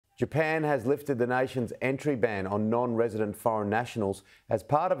Japan has lifted the nation's entry ban on non-resident foreign nationals as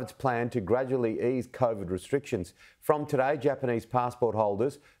part of its plan to gradually ease COVID restrictions. From today, Japanese passport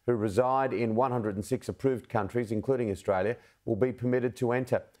holders who reside in 106 approved countries, including Australia, will be permitted to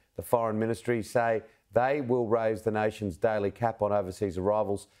enter. The Foreign Ministry say they will raise the nation's daily cap on overseas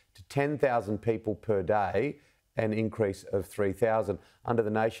arrivals to 10,000 people per day, an increase of 3,000. Under the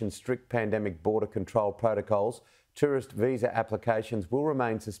nation's strict pandemic border control protocols, tourist visa applications will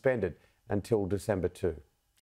remain suspended until December 2.